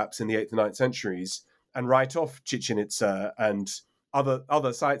Maya collapse in the 8th and 9th centuries and write off Chichen Itza and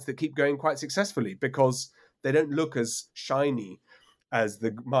other sites that keep going quite successfully because they don't look as shiny as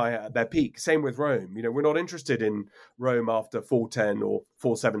the Maya at their peak. Same with Rome. We're not interested in Rome after 410 or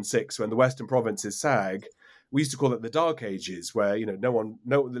 476 when the Western provinces sag. We used to call it the Dark Ages, where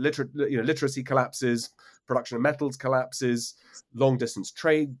literacy collapses, production of metals collapses, long distance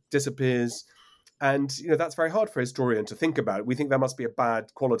trade disappears, And, that's very hard for a historian to think about. We think that must be a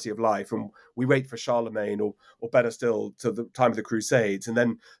bad quality of life. And we wait for Charlemagne or better still, to the time of the Crusades. And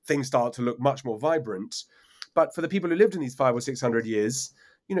then things start to look much more vibrant. But for the people who lived in these 500 or 600 years,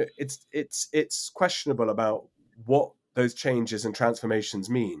 it's questionable about what those changes and transformations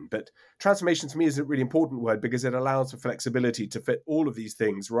mean. But transformation to me is a really important word because it allows for flexibility to fit all of these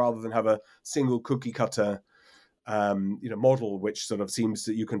things rather than have a single cookie cutter model, which sort of seems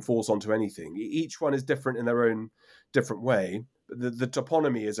that you can force onto anything. Each one is different in their own different way. The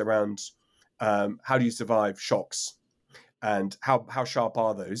toponymy is around how do you survive shocks, and how sharp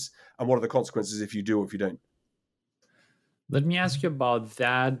are those, and what are the consequences if you do or if you don't. Let me ask you about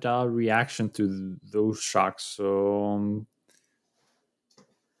that reaction to those shocks. So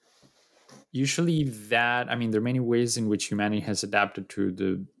usually there are many ways in which humanity has adapted to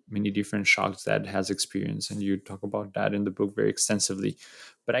the many different shocks that it has experienced, and you talk about that in the book very extensively.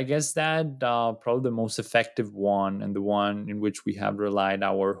 But I guess that probably the most effective one, and the one in which we have relied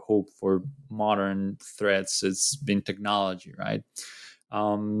our hope for modern threats, has been technology, right?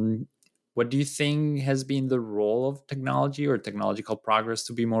 What do you think has been the role of technology, or technological progress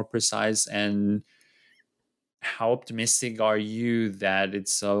to be more precise, and how optimistic are you that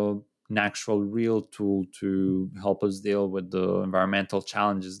it's a natural, real tool to help us deal with the environmental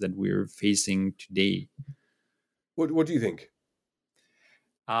challenges that we're facing today? What do you think?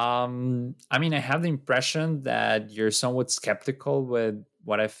 I have the impression that you're somewhat skeptical with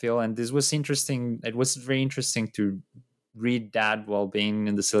what I feel, and this was interesting. It was very interesting to read that while being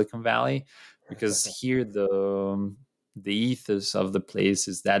in the Silicon Valley, because here the ethos of the place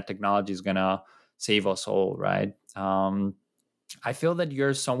is that technology is gonna save us all, right? I feel that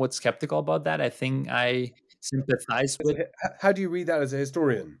you're somewhat skeptical about that. I think I sympathize with. How do you read that as a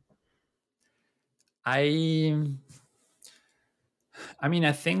historian? I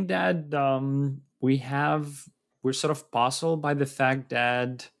I think that we're sort of puzzled by the fact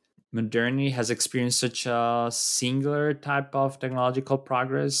that modernity has experienced such a singular type of technological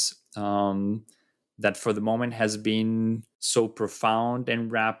progress, that for the moment has been so profound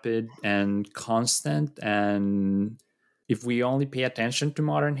and rapid and constant. And if we only pay attention to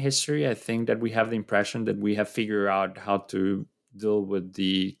modern history, I think that we have the impression that we have figured out how to deal with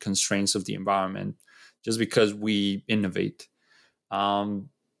the constraints of the environment just because we innovate.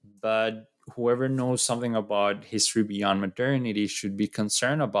 But whoever knows something about history beyond modernity should be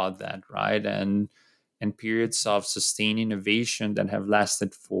concerned about that, right? And periods of sustained innovation that have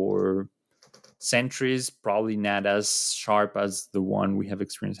lasted for centuries, probably not as sharp as the one we have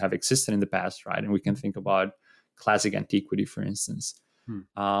experienced, have existed in the past, right? And we can think about classic antiquity, for instance.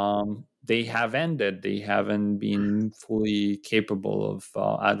 They have ended. They haven't been fully capable of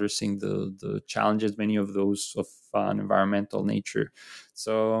addressing the challenges, many of those of an environmental nature.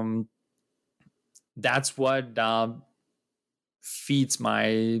 So that's what feeds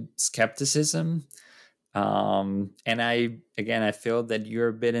my skepticism. And I feel that you're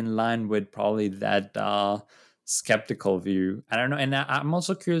a bit in line with probably that skeptical view. I don't know. And I'm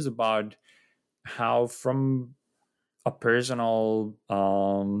also curious about how, from a personal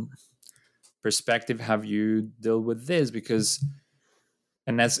perspective, have you dealt with this? Because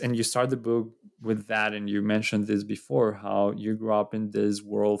and you start the book with that, and you mentioned this before, how you grew up in this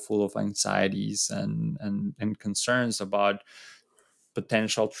world full of anxieties and concerns about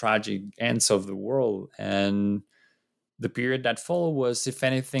potential tragic ends of the world. And the period that followed was, if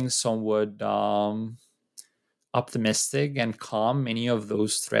anything, somewhat optimistic and calm. Many of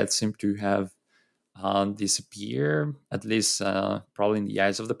those threats seem to have disappear, at least probably in the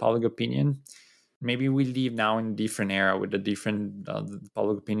eyes of the public opinion. Maybe we live now in a different era with a different the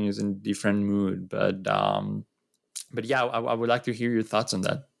public opinion is in a different mood. But yeah, I would like to hear your thoughts on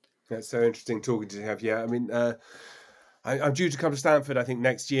that. That's so interesting talking to you. Yeah, I'm due to come to Stanford, I think,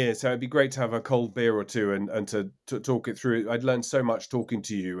 next year, so it'd be great to have a cold beer or two and to talk it through. I'd learned so much talking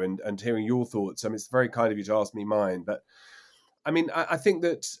to you and hearing your thoughts. It's very kind of you to ask me mine. But I think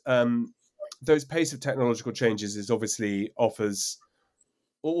that those pace of technological changes is obviously offers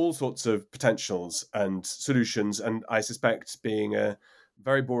all sorts of potentials and solutions. And I suspect, being a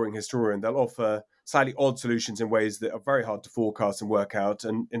very boring historian, they'll offer slightly odd solutions in ways that are very hard to forecast and work out,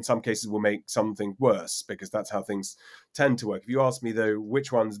 and in some cases will make something worse, because that's how things tend to work. If you ask me, though,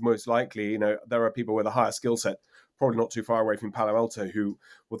 which one's most likely, there are people with a higher skill set, probably not too far away from Palo Alto, who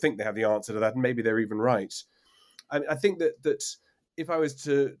will think they have the answer to that, and maybe they're even right. I think that if I was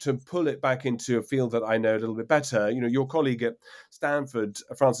to pull it back into a field that I know a little bit better, your colleague at Stanford,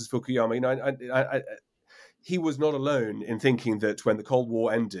 Francis Fukuyama, he was not alone in thinking that when the Cold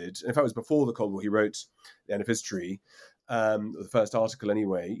War ended, in fact, it was before the Cold War, he wrote The End of History, the first article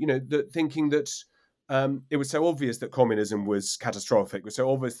anyway, thinking that it was so obvious that communism was catastrophic. It was so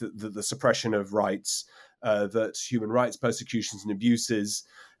obvious that the suppression of rights, that human rights persecutions and abuses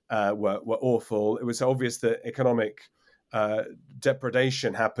were awful. It was so obvious that economic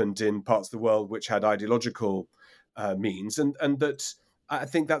depredation happened in parts of the world which had ideological means, and that I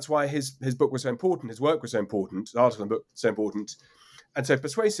think that's why his book was so important, his work was so important, his article and book so important, and so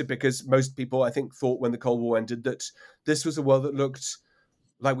persuasive, because most people, I think, thought when the Cold War ended that this was a world that looked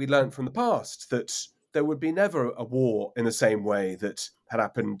like we learned from the past, that there would be never a war in the same way that had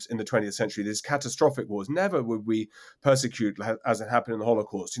happened in the 20th century, these catastrophic wars. Never would we persecute as it happened in the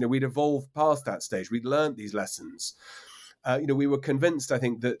Holocaust. We'd evolved past that stage. We'd learned these lessons. We were convinced, I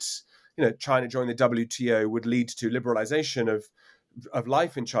think, that China joining the WTO would lead to liberalization of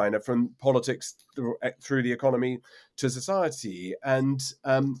life in China, from politics through the economy to society. And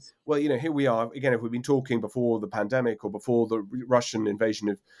here we are again. If we'd been talking before the pandemic or before the Russian invasion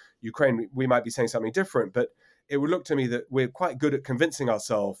of Ukraine, we might be saying something different. But it would look to me that we're quite good at convincing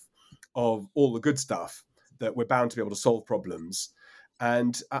ourselves of all the good stuff, that we're bound to be able to solve problems.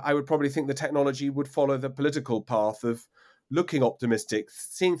 And I would probably think the technology would follow the political path of looking optimistic,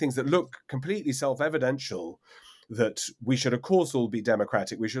 seeing things that look completely self-evidential, that we should, of course, all be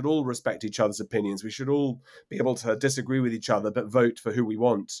democratic. We should all respect each other's opinions. We should all be able to disagree with each other, but vote for who we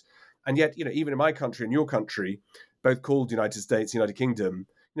want. And yet, even in my country and your country, both called United States, United Kingdom,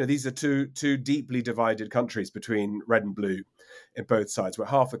 these are two deeply divided countries between red and blue in both sides, where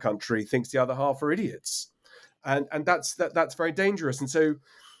half the country thinks the other half are idiots. And that's very dangerous. And so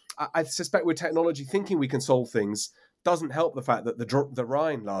I suspect with technology, thinking we can solve things doesn't help the fact that the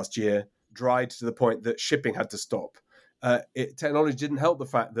Rhine last year dried to the point that shipping had to stop. Technology didn't help the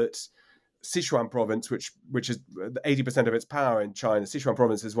fact that Sichuan province, which is 80% of its power in China, Sichuan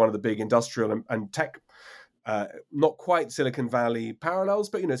province is one of the big industrial and tech, not quite Silicon Valley parallels,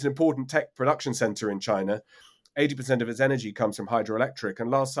 but it's an important tech production center in China. 80% of its energy comes from hydroelectric. And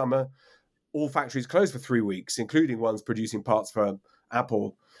last summer, all factories closed for 3 weeks, including ones producing parts for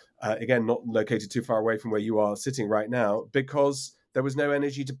Apple, again, not located too far away from where you are sitting right now, because there was no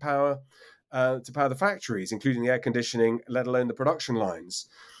energy to power the factories, including the air conditioning, let alone the production lines.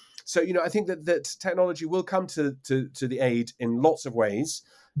 So, I think that technology will come to the aid in lots of ways.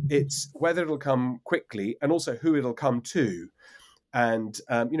 It's whether it'll come quickly and also who it'll come to. And,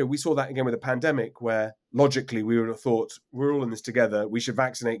 we saw that again with the pandemic, where logically we would have thought, we're all in this together. We should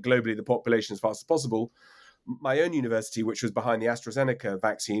vaccinate globally the population as fast as possible. My own university, which was behind the AstraZeneca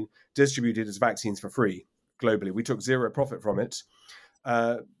vaccine, distributed its vaccines for free globally. We took zero profit from it.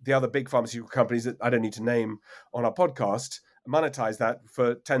 The other big pharmaceutical companies that I don't need to name on our podcast monetize that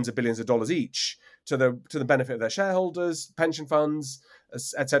for tens of billions of dollars each, to the benefit of their shareholders, pension funds,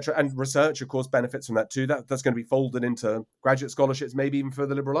 etc. And research, of course, benefits from that too. That's going to be folded into graduate scholarships, maybe even for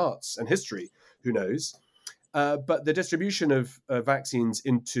the liberal arts and history. Who knows? But the distribution of vaccines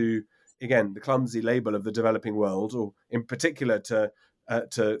into, again, the clumsy label of the developing world, or in particular to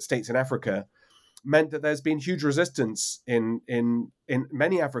states in Africa, meant that there's been huge resistance in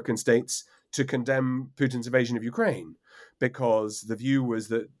many African states to condemn Putin's invasion of Ukraine, because the view was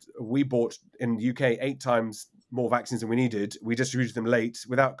that we bought in the UK 8 times more vaccines than we needed. We distributed them late,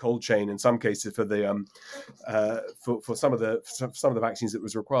 without cold chain in some cases for the for some of the vaccines that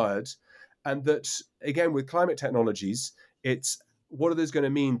was required, and that again with climate technologies, it's what are those going to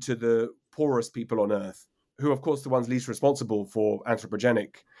mean to the poorest people on Earth, who are, of course, the ones least responsible for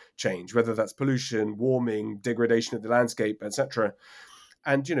anthropogenic change, whether that's pollution, warming, degradation of the landscape, etc.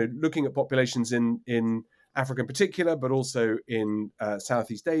 And looking at populations in Africa in particular, but also in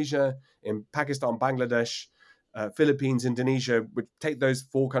Southeast Asia, in Pakistan, Bangladesh, Philippines, Indonesia, would take those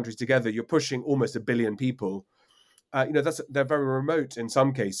 4 countries together, you're pushing almost 1 billion people. They're very remote in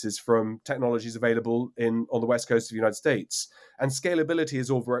some cases from technologies available on the west coast of the United States. And scalability is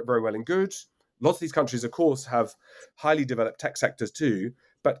all very, very well and good. Lots of these countries, of course, have highly developed tech sectors too,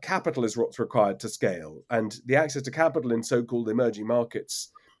 but capital is what's required to scale. And the access to capital in so-called emerging markets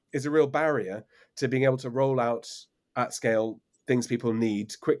is a real barrier to being able to roll out at scale things people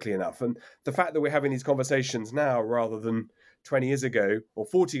need quickly enough. And the fact that we're having these conversations now rather than 20 years ago or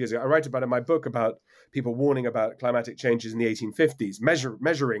 40 years ago, I write about in my book about people warning about climatic changes in the 1850s,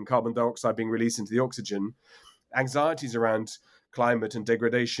 measuring carbon dioxide being released into the oxygen, anxieties around climate and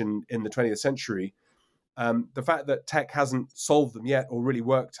degradation in the 20th century. The fact that tech hasn't solved them yet or really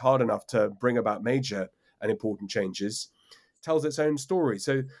worked hard enough to bring about major and important changes tells its own story.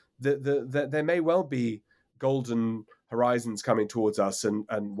 So there may well be golden horizons coming towards us and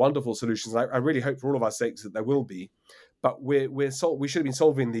wonderful solutions. I really hope for all of our sakes that there will be, but we should have been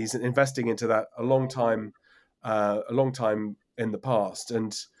solving these and investing into that a long time in the past.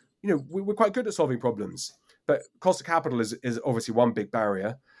 And we're quite good at solving problems, but cost of capital is obviously one big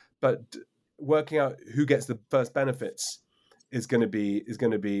barrier. But working out who gets the first benefits is going to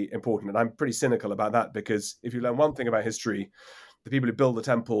be important. And I'm pretty cynical about that, because if you learn one thing about history, the people who build the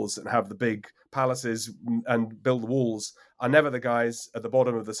temples and have the big palaces and build the walls are never the guys at the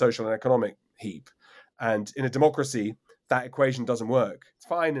bottom of the social and economic heap. And in a democracy, that equation doesn't work. It's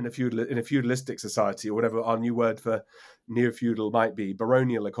fine in a feudalistic society, or whatever our new word for neo-feudal might be,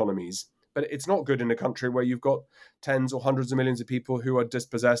 baronial economies. But it's not good in a country where you've got tens or hundreds of millions of people who are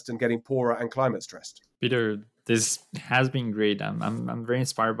dispossessed and getting poorer and climate stressed. Peter, this has been great. I'm very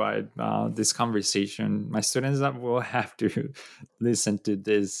inspired by this conversation. My students will have to listen to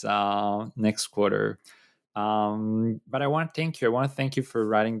this next quarter. But I want to thank you. I want to thank you for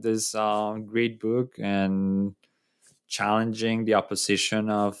writing this great book and challenging the opposition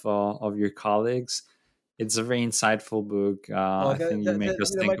of your colleagues. It's a very insightful book. I think you make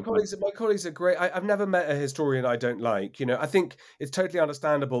us think my colleagues are great. I've never met a historian I don't like. I think it's totally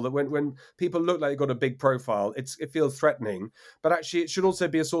understandable that when people look like they've got a big profile, it feels threatening. But actually, it should also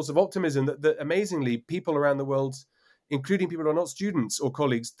be a source of optimism that amazingly, people around the world, including people who are not students or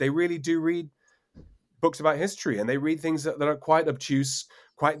colleagues, they really do read books about history, and they read things that are quite obtuse,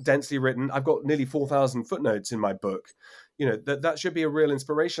 quite densely written. I've got nearly 4,000 footnotes in my book. That should be a real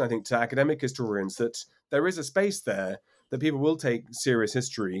inspiration, I think, to academic historians, that there is a space there that people will take serious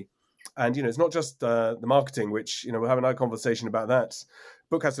history. And, it's not just the marketing, which, we'll have another conversation about that.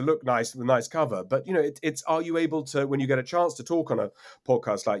 Book has to look nice with a nice cover. But, it's are you able to, when you get a chance to talk on a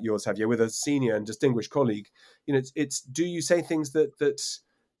podcast like yours, Javier, with a senior and distinguished colleague, it's do you say things that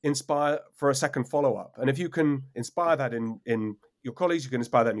inspire for a second follow-up? And if you can inspire that in your colleagues, you can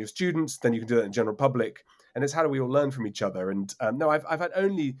inspire that in your students, then you can do that in the general public. And it's how do we all learn from each other? And no, I've had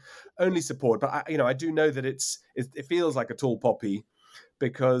only support, but I do know that it feels like a tall poppy,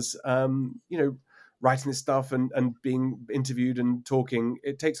 because writing this stuff and being interviewed and talking,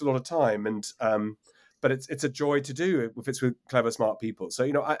 it takes a lot of time, and but it's a joy to do if it's with clever, smart people. So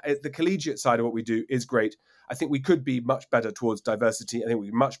the collegiate side of what we do is great. I think we could be much better towards diversity. I think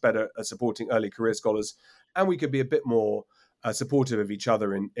we're much better at supporting early career scholars, and we could be a bit more supportive of each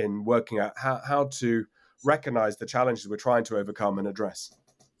other in working out how to recognize the challenges we're trying to overcome and address.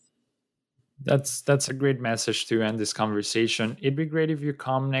 That's a great message to end this conversation. It'd be great if you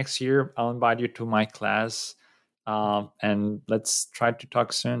come next year. I'll invite you to my class, and let's try to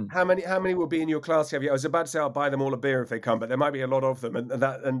talk soon. How many will be in your class, Javier? I was about to say I'll buy them all a beer if they come, but there might be a lot of them,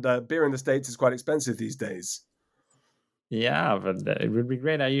 and beer in the States is quite expensive these days. Yeah, but it would be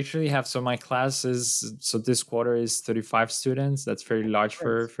great. I usually have, my class is, this quarter is 35 students. That's very large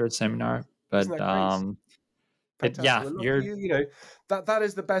for a seminar. But Fantastic. That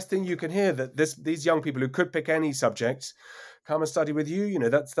is the best thing you can hear, that these young people who could pick any subject come and study with you.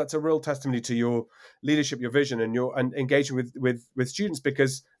 That's a real testimony to your leadership, your vision, and engaging with students,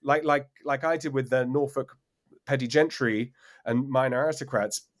 because like I did with the Norfolk petty gentry and minor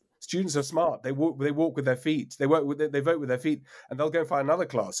aristocrats, students are smart. They walk with their feet. They vote with their feet, and they'll go and find another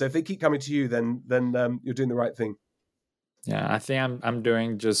class. So if they keep coming to you, then you're doing the right thing. Yeah, I think I'm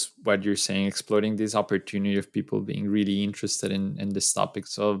doing just what you're saying, exploiting this opportunity of people being really interested in this topic.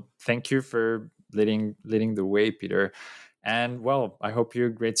 So thank you for leading the way, Peter. And I hope you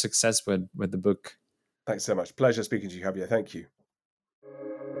great success with the book. Thanks so much. Pleasure speaking to you, Javier. Thank you.